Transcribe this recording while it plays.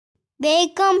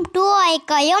Welcome to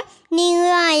ஐக்கயம்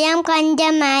நியூயம்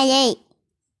Kanjamalai.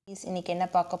 இன்னைக்கு என்ன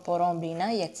பார்க்க போறோம் அப்படினா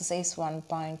exercise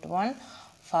 1.1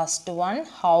 first one,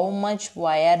 how much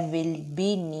wire will be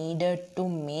needed to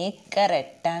make a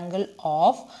rectangle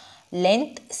of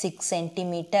length 6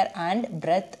 cm and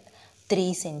breadth 3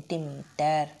 cm.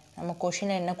 நம்ம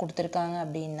question என்ன கொடுத்திருக்காங்க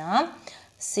அப்படினா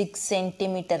 6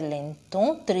 cm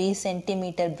லென்த்தும் 3 cm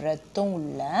breadthும்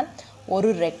உள்ள ஒரு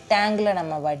ரெக்டாங்கிளை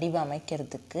நம்ம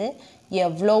வடிவமைக்கிறதுக்கு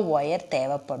எவ்வளோ ஒயர்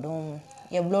தேவைப்படும்,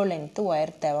 எவ்வளோ லென்த்து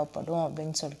ஒயர் தேவைப்படும்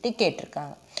அப்படின்னு சொல்லிட்டு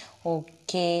கேட்டிருக்காங்க.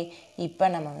 ஓகே, இப்போ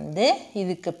நம்ம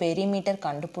இதுக்கு பெரிமீட்டர்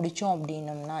கண்டுபிடிச்சோம்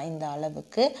அப்படின்னோம்னா இந்த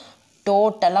அளவுக்கு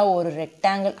டோட்டலாக ஒரு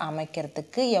ரெக்டாங்கிள்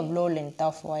அமைக்கிறதுக்கு எவ்வளோ லென்த்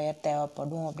ஆஃப் ஒயர்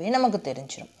தேவைப்படும் அப்படின்னு நமக்கு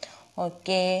தெரிஞ்சிடும்.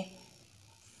 ஓகே,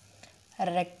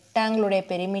 ரெக்டாங்கிளுடைய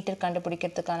பெரிமீட்டர்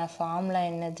கண்டுபிடிக்கிறதுக்கான ஃபார்முலா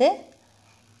என்னது?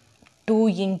 2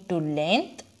 into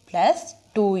length plus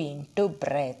 2 into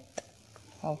breadth.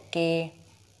 Okay,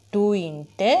 2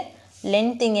 into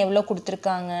length இங்கே எவ்வளோ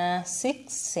கொடுத்துருக்காங்க? 6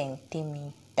 cm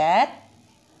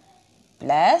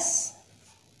plus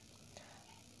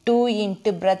 2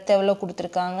 into breadth எவ்வளோ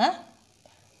கொடுத்துருக்காங்க?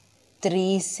 3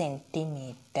 cm.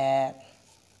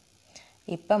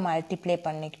 இப்போ மல்டிப்ளை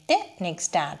பண்ணிக்கிட்டு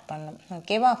நெக்ஸ்ட் ஆட் பண்ணணும்.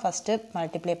 ஓகேவா, ஃபஸ்ட்டு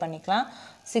மல்டிப்ளை பண்ணிக்கலாம்.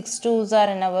 6 2s are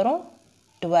என்ன வரும்?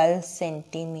 12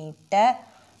 cm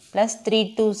plus 3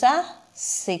 2s are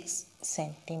 6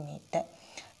 cm.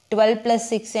 12 plus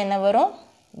 6 என்ன வரும்?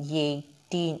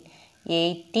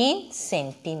 18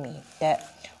 cm.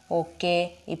 ஓகே,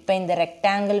 இப்போ இந்த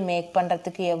ரெக்டாங்கிள் மேக்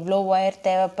பண்ணுறதுக்கு எவ்வளோ ஒயர்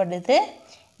தேவைப்படுது?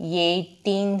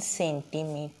 18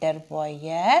 cm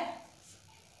wire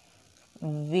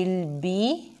will be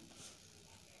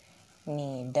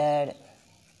needed.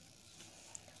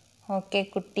 Okay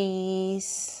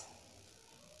குட்டீஸ்,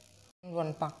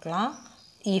 ஒன்று பார்க்கலாம்.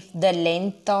 If the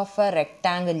length of a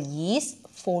rectangle is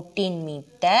 14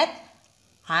 meter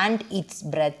and its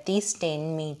breadth is 10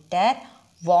 meter,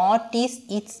 what is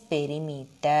its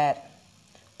perimeter?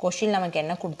 Question நமக்கு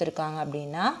என்ன கொடுத்துருக்காங்க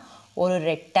அப்படின்னா, ஒரு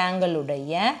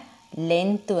ரெக்டாங்கிளுடைய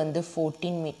லென்த்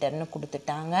 14 மீட்டர்னு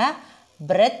கொடுத்துட்டாங்க,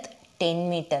 பிரெத் 10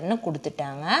 மீட்டர்னு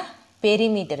கொடுத்துட்டாங்க,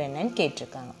 பெரிமீட்டர் என்னன்னு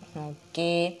கேட்டிருக்காங்க.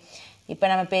 ஓகே, இப்போ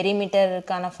நம்ம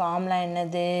பெரிமீட்டருக்கான ஃபார்முலா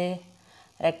என்னது?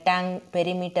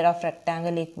 perimeter of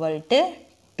rectangle equal to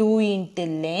 2 into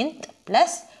length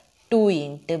plus 2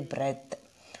 into breadth.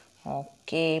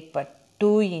 Okay, இப்போ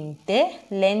 2 into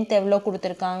length எவ்வளோ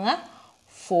கொடுத்துருக்காங்க?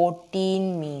 14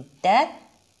 மீட்டர்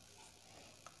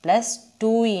plus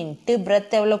 2 into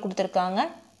breadth எவ்வளோ கொடுத்துருக்காங்க?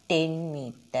 10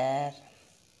 மீட்டர்.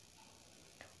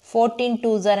 14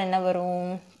 2s are என்ன வரும்?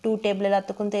 2 டேபிள்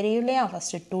எல்லாத்துக்கும் தெரியும் இல்லையா?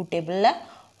 ஃபஸ்ட்டு 2 டேபிளில்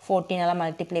 14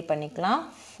 மல்டிப்ளை பண்ணிக்கலாம்.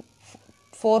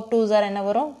 4 2s are என்ன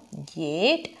வரும்?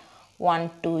 8. 1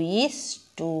 2 is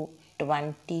 2,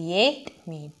 28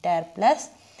 metre plus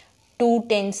 2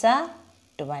 10s are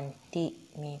 20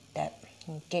 metre.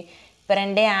 Okay, இப்போ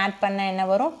ரெண்டே ஆட் பண்ண என்ன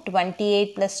வரும்?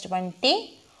 28 plus 20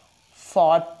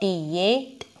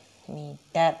 48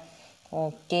 மீட்டர்.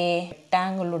 ஓகே,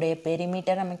 ரெக்டாங்கிளுடைய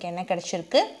பெரிமீட்டர் நமக்கு என்ன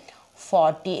கிடச்சிருக்கு?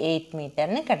 48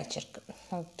 மீட்டர்னு கிடச்சிருக்கு.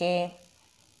 Okay,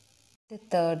 the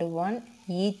third one,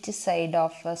 each side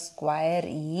of a square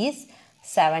is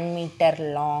 7 meter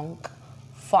long.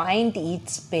 Find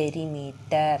its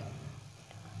perimeter.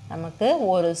 நமக்கு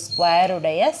ஒரு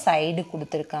ஸ்கொயருடைய சைடு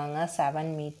கொடுத்துருக்காங்க 7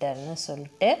 மீட்டர்னு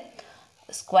சொல்லிட்டு.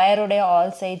 ஸ்கொயருடைய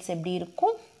ஆல் சைட்ஸ் எப்படி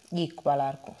இருக்கும்?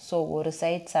 ஈக்குவலாக இருக்கும். ஸோ ஒரு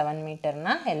சைட் 7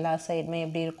 மீட்டர்னால் எல்லா சைடுமே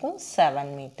எப்படி இருக்கும்?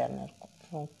 7 மீட்டர்னு இருக்கும்.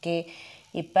 ஓகே,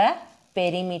 இப்போ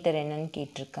பெரிமீட்டர் என்னன்னு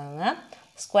கேட்டிருக்காங்க.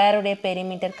 ஸ்கொயருடைய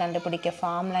பெரிமீட்டர் கண்டுபிடிக்க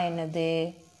ஃபார்முலா என்னது?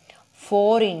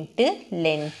 4 into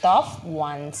length of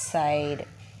one side.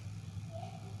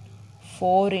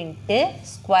 4 into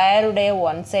ஸ்கொயருடைய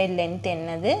one side length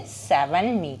என்னது? 7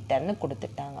 மீட்டர்னு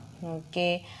கொடுத்துட்டாங்க. ஓகே,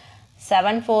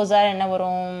 7 4s are என்ன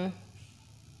வரும்?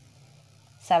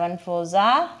 7 4s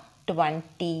are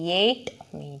 28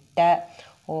 metre.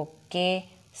 Okay,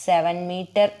 7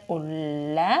 metre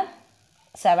உள்ள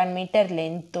 7 மீட்டர்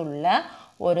லென்த் உள்ள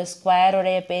ஒரு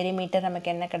ஸ்கொயருடைய பெரிமீட்டர் நமக்கு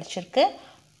என்ன கிடச்சிருக்கு?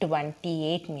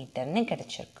 28 மீட்டர்னு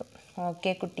கிடச்சிருக்கு.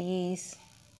 ஓகே குட்டீஸ்,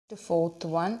 fourth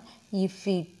one, if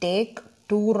we take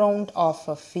 2 round of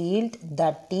a field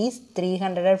that is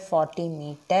 340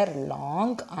 meter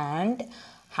long and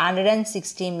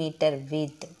 160 meter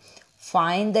width,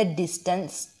 find the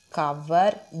distance cover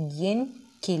in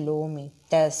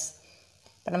kilometers.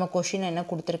 இப்போ நம்ம கொஷின் என்ன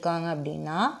கொடுத்துருக்காங்க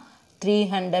அப்படின்னா,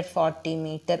 340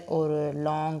 மீட்டர் ஒரு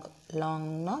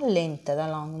லாங்னா லென்த்து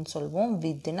தான் லாங்னு சொல்லுவோம்,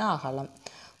 வித்னா அகலம்.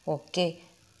 ஓகே,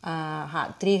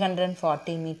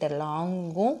 340 மீட்டர்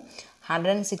லாங்கும்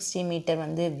 160 மீட்டர்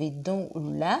வித்தும்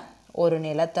உள்ள ஒரு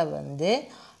நிலத்தை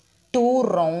 2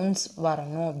 ரவுண்ட்ஸ்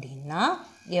வரணும் அப்படின்னா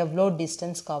எவ்வளோ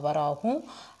டிஸ்டன்ஸ் கவர் ஆகும்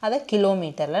அதை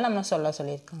கிலோமீட்டரில் நம்ம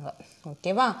சொல்லியிருக்காங்க.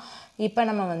 ஓகேவா? இப்போ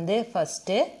நம்ம வந்து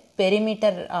ஃபஸ்ட்டு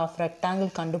பெரிமீட்டர் ஆஃப் ரெக்டாங்கிள்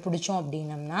கண்டுபிடிச்சோம்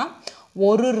அப்படின்னம்னா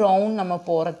ஒரு ரவுண்ட் நம்ம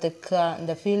போகிறதுக்கு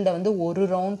அந்த ஃபீல்டை வந்து ஒரு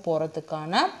ரவுண்ட்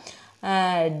போகிறதுக்கான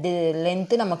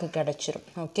லென்த்து நமக்கு கிடச்சிரும்.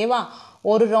 ஓகேவா?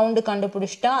 ஒரு ரவுண்டு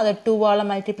கண்டுபிடிச்சிட்டா அதை 2ஆல்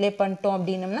மல்டிப்ளை பண்ணிட்டோம்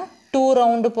அப்படின்னம்னா 2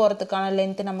 ரவுண்டு போகிறதுக்கான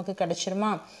லென்த்து நமக்கு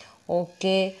கிடச்சிருமா?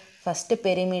 Okay, first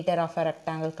perimeter of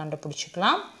rectangle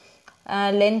கண்டுபிடிச்சிக்கலாம்.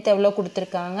 Length எவ்வளோ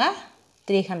கொடுத்துருக்காங்க?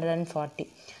 340.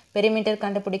 பெரிமீட்டர்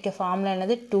கண்டுபிடிக்க ஃபார்முலா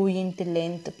என்னது? 2 into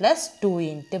length plus 2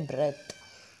 into breadth.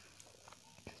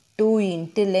 2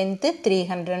 into length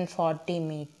 340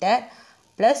 meter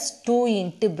plus 2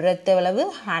 into breadth எவ்வளவு?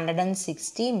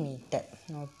 160 meter.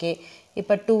 ஓகே,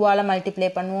 இப்போ 2ஆல் மல்டிப்ளை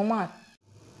பண்ணுவோமா?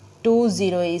 2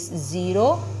 0 is 0,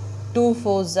 2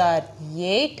 4s are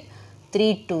 8, 3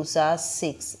 2s are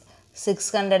 6.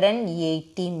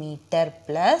 680 meter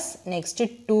plus next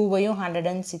 2வையும்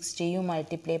 160யும்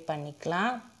multiply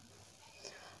பண்ணிக்கலாம்.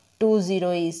 2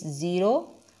 0 is 0,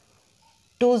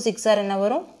 2 6 are என்ன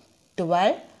வரும்?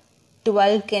 12,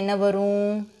 12க்கு என்ன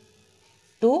வரும்?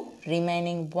 2,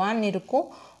 remaining 1 இருக்கும்.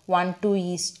 1 2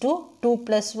 is 2, 2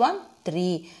 plus 1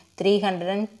 3,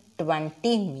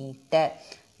 320 meter.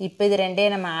 இப்போ இது ரெண்டே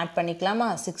நம்ம ஆட் பண்ணிக்கலாமா?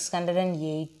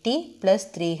 680 plus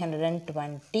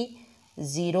 320,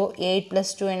 0, 8 plus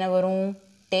 2 என்ன வரும்?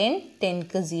 10,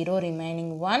 10க்கு 0,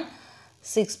 remaining 1,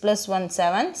 6 plus 1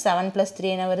 7, 7 plus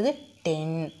 3 என்ன வருது?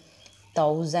 10,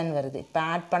 1000 வருது. இப்போ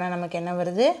ஆட் பண்ண நமக்கு என்ன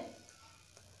வருது?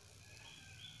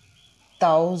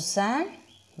 1000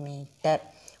 மீட்டர்.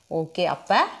 ஓகே,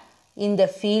 அப்போ இந்த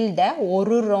ஃபீல்டை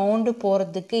ஒரு ரவுண்டு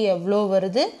போகிறதுக்கு எவ்வளோ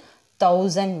வருது?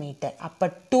 1000 மீட்டர். அப்போ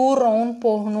 2 ரவுண்ட்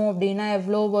போகணும் அப்படின்னா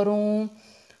எவ்வளோ வரும்?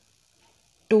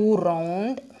 2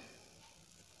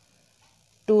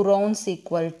 rounds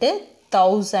equal to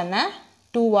 1000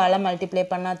 2ஆல் மல்டிப்ளை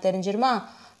பண்ணால் தெரிஞ்சிருமா?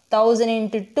 1000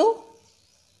 into 2,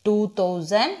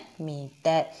 2000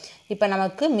 மீட்டர். இப்போ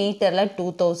நமக்கு மீட்டரில்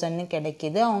 2000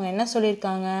 கிடைக்கிது. அவங்க என்ன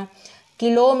சொல்லியிருக்காங்க?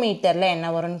 கிலோமீட்டரில் என்ன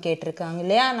வரும்னு கேட்டிருக்காங்க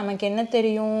இல்லையா? நமக்கு என்ன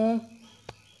தெரியும்?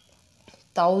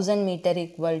 1000 metre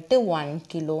equal to 1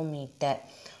 kilometre.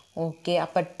 Okay,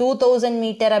 அப்போ 2000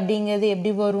 மீட்டர் அப்படிங்கிறது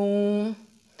எப்படி வரும்?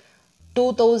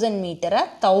 2000 மீட்டரை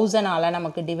 1000ஆல்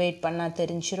நமக்கு டிவைட் பண்ணால்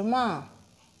தெரிஞ்சிருமா?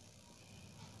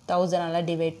 1000ஆல்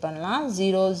டிவைட் பண்ணலாம்.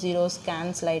 0 0s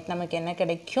கேன்சல் ஆகிட்டு நமக்கு என்ன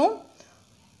கிடைக்கும்?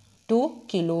 2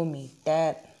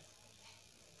 கிலோமீட்டர்.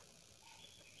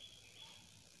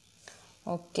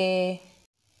 ஓகே,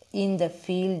 இந்த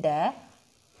ஃபீல்டை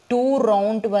 2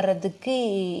 ரவுண்ட் வர்றதுக்கு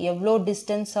எவ்வளோ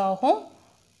டிஸ்டன்ஸ் ஆகும்?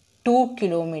 2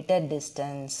 கிலோமீட்டர்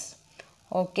டிஸ்டன்ஸ்.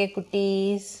 ஓகே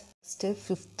குட்டீஸ், next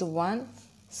 5th one.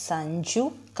 Sanju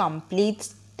completes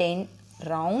 10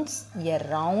 rounds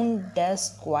around the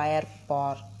square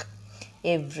park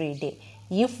every day.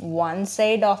 If one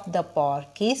side of the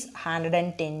park is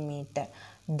 110 meter,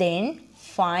 then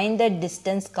find the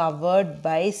distance covered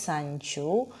by Sanju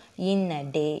in a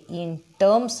day in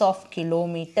terms of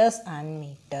kilometers and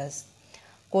meters.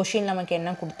 Question நமக்கு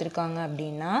என்ன கொடுத்துருக்காங்க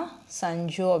அப்படின்னா,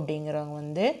 சஞ்சு அப்படிங்கிறவங்க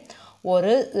வந்து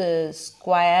ஒரு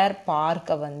square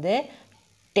பார்க்கை வந்து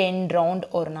 10 round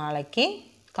ஒரு நாளைக்கு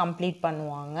கம்ப்ளீட்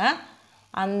பண்ணுவாங்க.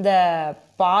 அந்த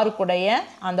பார்க்குடைய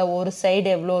அந்த ஒரு சைடு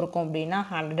எவ்வளோ இருக்கும் அப்படின்னா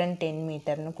 110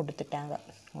 மீட்டர்னு கொடுத்துட்டாங்க.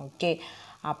 ஓகே,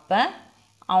 அப்போ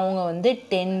அவங்க வந்து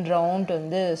 10 ரவுண்ட்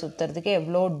வந்து சுற்றுறதுக்கு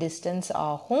எவ்வளோ டிஸ்டன்ஸ்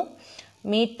ஆகும்?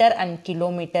 மீட்டர் அண்ட்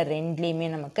கிலோமீட்டர் ரெண்டுலேயுமே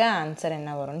நமக்கு ஆன்சர்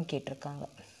என்ன வரும்னு கேட்டிருக்காங்க.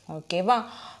 ஓகேவா?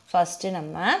 ஃபஸ்ட்டு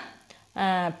நம்ம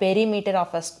பெரிமீட்டர்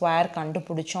ஆஃப் அ ஸ்கொயர்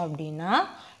கண்டுபிடிச்சோம் அப்படின்னா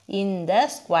இந்த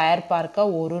ஸ்கொயர் பார்க்கை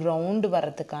ஒரு ரவுண்டு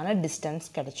வர்றதுக்கான டிஸ்டன்ஸ்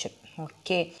கிடச்சிடும்.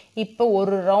 ஓகே, இப்போ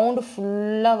ஒரு ரவுண்டு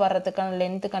ஃபுல்லாக வர்றதுக்கான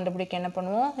லென்த்து கண்டுபிடிக்க என்ன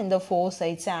பண்ணுவோம்? இந்த 4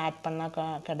 சைட்ஸை ஆட்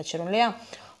பண்ணால் கிடச்சிரும் இல்லையா?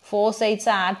 4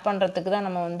 சைட்ஸை ஆட் பண்ணுறதுக்கு தான்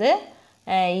நம்ம வந்து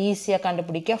ஈஸியாக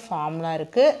கண்டுபிடிக்க ஃபார்முலா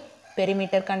இருக்குது.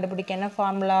 பெரிமீட்டர் கண்டுபிடிக்க என்ன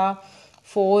formula?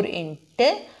 4 into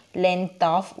length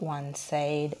of one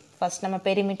side. First நம்ம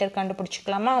பெரிமீட்டர்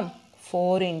கண்டுபிடிச்சிக்கலாமா?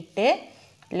 4 into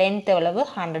length எவ்வளவு?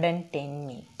 110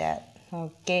 மீட்டர்.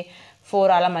 ஓகே,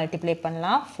 4ஆல் மல்டிப்ளை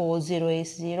பண்ணலாம். 4 0 is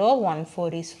 0, 1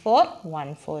 4 is 4, 1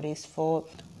 4 is 4,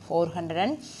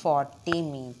 440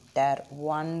 metre.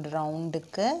 1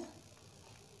 ரவுண்டுக்கு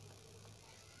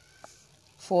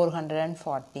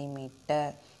 440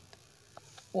 metre.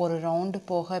 ஒரு ரவுண்டு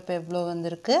போக இப்போ எவ்வளோ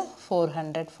வந்திருக்கு?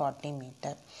 440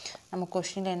 மீட்டர். நம்ம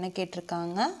கொஸ்டினில் என்ன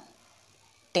கேட்டிருக்காங்க?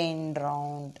 10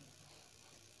 ரவுண்ட்.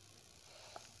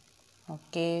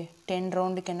 ஓகே, 10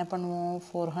 ரவுண்டுக்கு என்ன பண்ணுவோம்?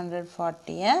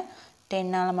 440-ஐ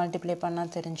 10ஆல் மல்டிப்ளை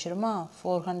பண்ணால் தெரிஞ்சிருமா?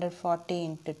 440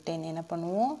 into 10 என்ன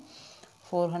பண்ணுவோம்?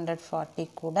 440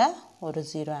 கூட ஒரு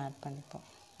 0 ஆட் பண்ணிப்போம்.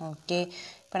 ஓகே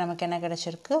இப்போ நமக்கு என்ன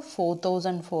கிடைச்சிருக்கு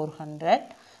 4400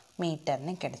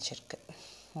 மீட்டர்னு கிடைச்சிருக்கு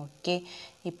ஓகே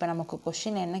இப்போ நமக்கு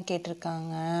கொஷின் என்ன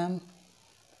கேட்டிருக்காங்க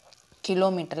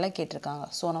கிலோமீட்டரில் கேட்டிருக்காங்க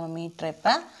ஸோ நம்ம மீட்டரை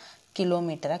இப்போ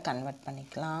கிலோமீட்டரை கன்வெர்ட்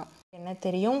பண்ணிக்கலாம் என்ன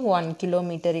தெரியும் 1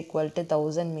 கிலோமீட்டர் ஈக்குவல் டு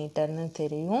 1000 மீட்டர்னு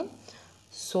தெரியும்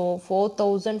ஸோ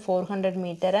 4400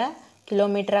 மீட்டரை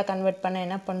கிலோமீட்டராக கன்வெர்ட் பண்ண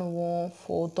என்ன பண்ணுவோம்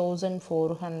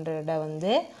 4400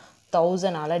 வந்து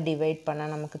 1000ஆல் டிவைட் பண்ண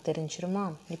நமக்கு தெரிஞ்சிருமா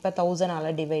இப்போ 1000ஆல்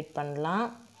டிவைட் பண்ணலாம்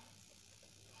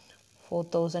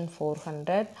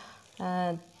 4400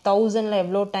 1000ல்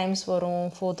எவ்வளோ டைம்ஸ் வரும்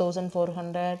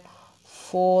 4400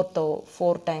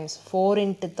 4 டைம்ஸ் 4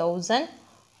 into 1000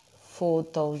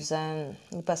 4000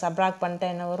 இப்போ சப்ராக்ட் பண்ணிட்டா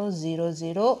என்ன வரும் 0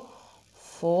 0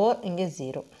 4 இங்கே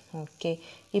 0 ஓகே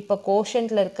இப்போ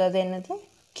கோஷன்ட்டில் இருக்கிறது என்னது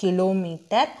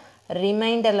கிலோமீட்டர்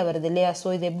ரிமைண்டரில் வருது இல்லையா ஸோ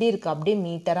இது எப்படி இருக்குது அப்படியே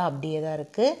மீட்டராக அப்படியே தான்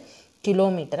இருக்குது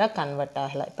கிலோமீட்டராக கன்வெர்ட்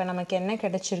ஆகலை இப்போ நமக்கு என்ன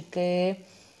கிடச்சிருக்கு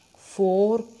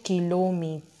 4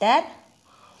 கிலோமீட்டர்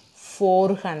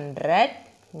 400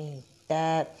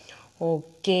 மீட்டர்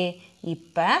ஓகே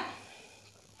இப்போ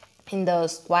இந்த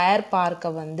ஸ்கொயர் பார்க்கை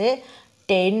வந்து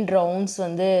 10 ரவுண்ட்ஸ்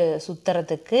வந்து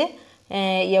சுற்றுறதுக்கு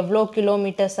எவ்வளோ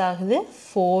கிலோமீட்டர்ஸ் ஆகுது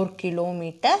 4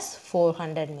 கிலோமீட்டர்ஸ்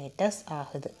 400 மீட்டர்ஸ்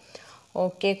ஆகுது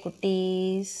ஓகே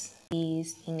குட்டீஸ்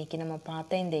இன்றைக்கி நம்ம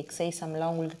பார்த்த இந்த எக்ஸசைஸ்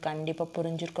சம்லாம் உங்களுக்கு கண்டிப்பாக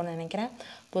புரிஞ்சிருக்கும்னு நினைக்கிறேன்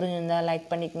புரிஞ்சிருந்தால் லைக்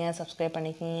பண்ணிக்கங்க சப்ஸ்கிரைப்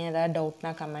பண்ணிக்கங்க ஏதாவது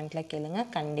டவுட்னா கமெண்ட்டில் கேளுங்க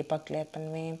கண்டிப்பாக கிளியர்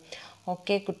பண்ணுவேன்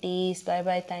ஓகே குட்டீஸ் பை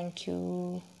பாய் தேங்க்யூ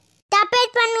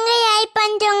சப்போர்ட் பண்ணுங்க லைக்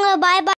பண்ணுங்க பை பை